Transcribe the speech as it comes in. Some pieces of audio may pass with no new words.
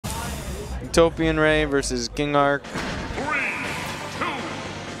UtopianRay versus KingArc. 3, 2,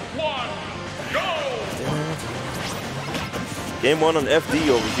 1, go! Game 1 on FD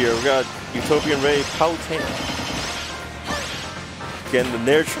over here. We got UtopianRay Palutena. Getting the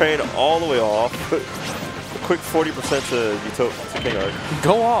Nair train all the way off. A quick 40% to KingArc.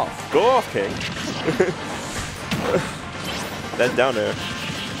 Go off. Go off, King. That down air.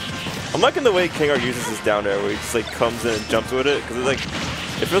 I'm liking the way KingArc uses his down air, where he just like comes in and jumps with it, because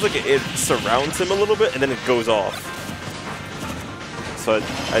it feels like it surrounds him a little bit and then it goes off. So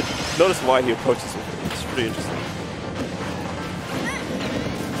I noticed why he approaches it. It's pretty interesting.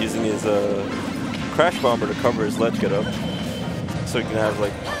 Using his crash bomber to cover his ledge get up, so he can have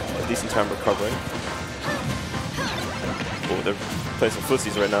like a decent time recovering. Oh, they're playing some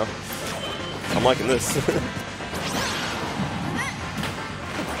footsies right now. I'm liking this.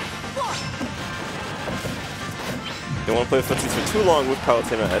 Don't want to play footsies for too long with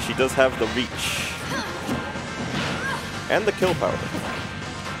Palutena, as she does have the reach and the kill power.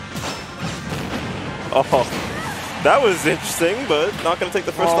 Oh, that was interesting, but not going to take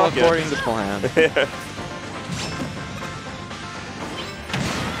the first stock yet. According to plan. Yeah.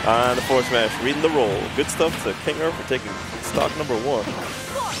 And the forward smash, reading the roll. Good stuff to KingArc for taking stock number 1.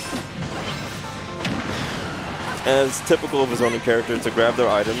 As typical of his own character, to grab their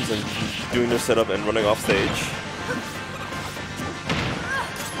items and doing their setup and running off stage.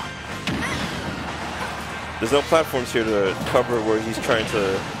 There's no platforms here to cover where he's trying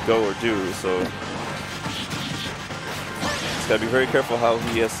to go or do, so he's got to be very careful how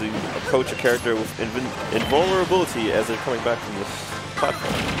he has to approach a character with invulnerability as they're coming back from this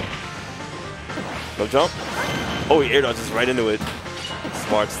platform. No jump. Oh, he air dodges right into it.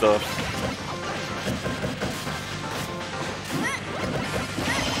 Smart stuff.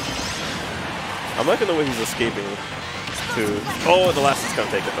 I'm liking the way he's escaping to... Oh, the last is going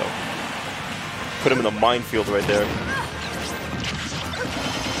to take it though. Put him in a minefield right there.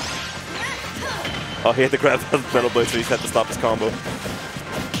 Oh, he had to grab the metal blade, so he had to stop his combo.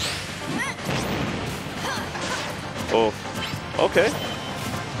 Oh, okay.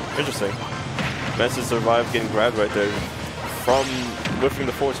 Interesting. Managed to survive getting grabbed right there from whiffing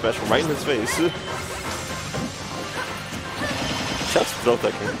the forward smash right in his face. Shouts to throw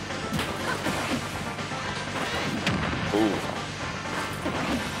that king. Ooh.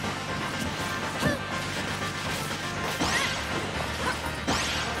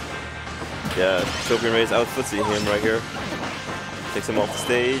 Yeah, UtopianRay's out footsie him right here. Takes him off the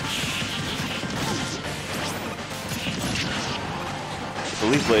stage. The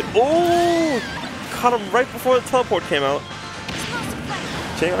leaf blade. Oh! Caught him right before the teleport came out.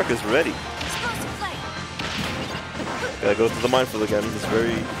 KingArc is ready. Gotta go through the minefield again. This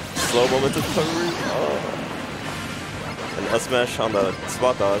very slow momentum recovery. Oh. An L smash on the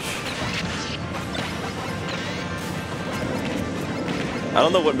spot dodge. I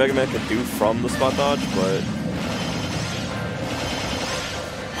don't know what Megaman can do from the spot dodge, but I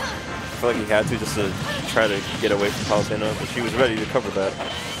feel like he had to just to try to get away from Palutena, but she was ready to cover that.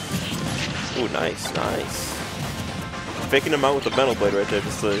 Ooh, nice, nice. Faking him out with the metal blade right there,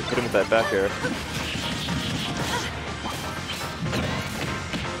 just to hit him with that back air.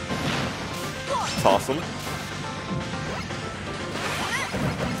 Toss him.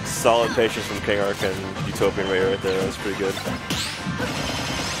 Solid patience from KingArc and UtopianRay right there. That was pretty good.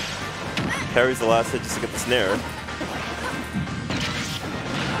 Carries the last hit just to get the snare.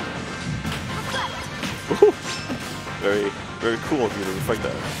 Woohoo! Very, very cool of you to reflect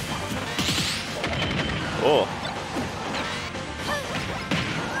that. Oh.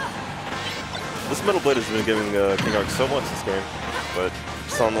 This metal blade has been giving KingArc so much this game, but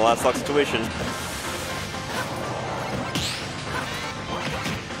just on the last stock situation.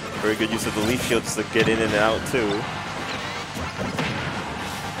 Very good use of the leaf shields to get in and out too.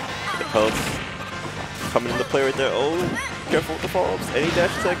 The pellets coming into play right there. Oh, careful with the follow-ups. Any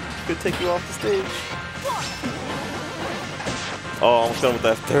dash attack could take you off the stage. Oh, almost done with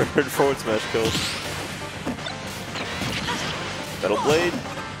that third forward smash kill. Metal blade.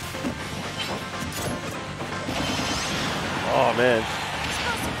 Oh man.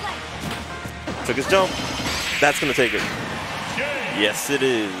 Took his jump. That's gonna take it. Yes, it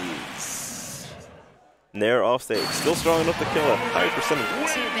is. Nair off stage. Still strong enough to kill a high percentage.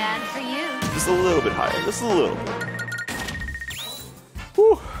 Too bad for you. Just a little bit higher. Just a little bit.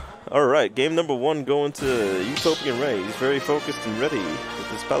 Whew. Alright, game number 1 going to UtopianRay. He's very focused and ready with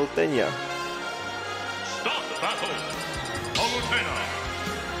his Palutena. Start the battle. Palutena.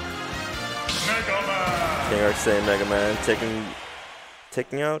 Megaman. KingArc saying Megaman,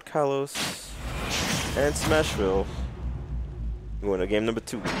 taking out Kalos and Smashville. Going to game number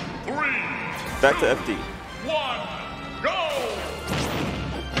 2. 3, back to FD. 1, go!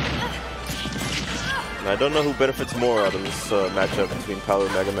 And I don't know who benefits more out of this matchup between Palu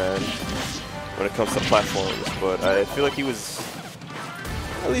and Megaman when it comes to platforms, but I feel like he was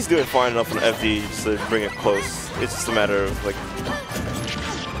at least doing fine enough on FD just to bring it close. It's just a matter of like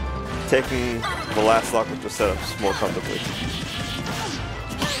taking the last stock with the setups more comfortably.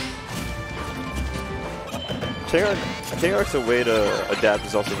 KingArc's a way to adapt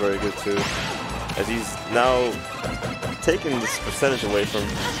is also very good too, as he's now taking this percentage away from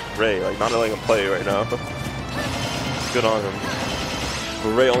Ray, like not letting him play right now. Good on him.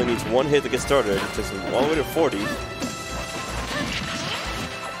 But Ray only needs one hit to get started. It takes him all the way to 40.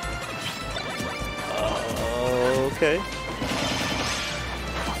 Okay.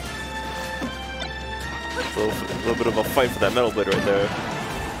 A little bit of a fight for that Metal Blade right there.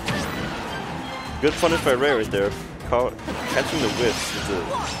 Good punish by Ray right there. Catching the whiffs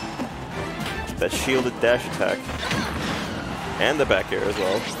with that shielded dash attack. And the back air as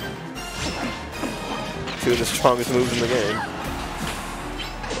well. Two of the strongest moves in the game.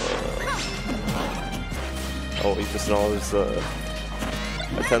 Oh, he's missing all his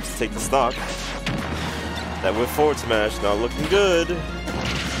attempts to take the stock. That whip forward smash, not looking good.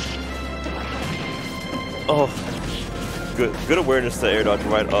 Oh, good awareness to air dodge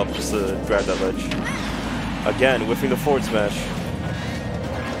right up just to grab that ledge. Again, whiffing the forward smash.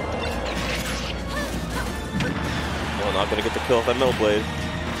 Oh, not gonna get the kill off that Metal Blade.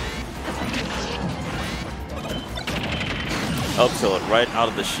 Up tilt right out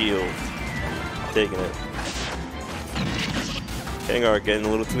of the shield. Taking it. KingArc getting a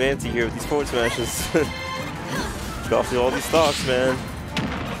little too antsy here with these forward smashes. Costing all these stocks, man.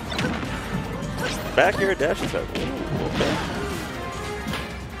 Back air dash attack. Ooh, okay.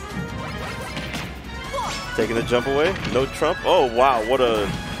 Taking the jump away. No trump. Oh, wow. What a...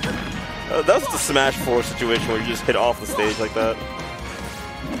 that was the Smash 4 situation where you just hit off the stage like that.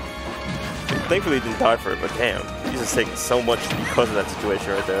 Thankfully he didn't die for it, but damn. He's just taking so much because of that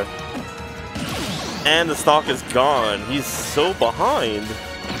situation right there. And the stock is gone. He's so behind.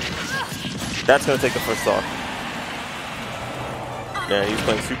 That's going to take the first stock. Man, he's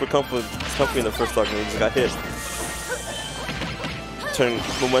playing super comfy in the first stock and he just got hit. Turning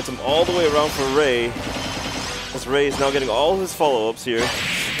momentum all the way around for Ray. As Ray is now getting all his follow-ups here.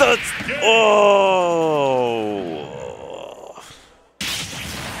 That's... Oh!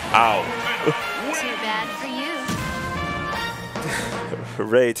 Ow. Too bad for you.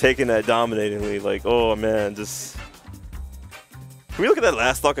 Ray taking that dominatingly, like, oh man, just... Can we look at that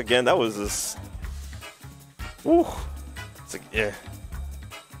last stock again? That was just... Woo! It's like, yeah.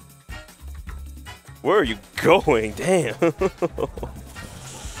 Where are you going? Damn.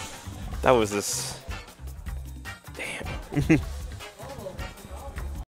 That was just... Damn.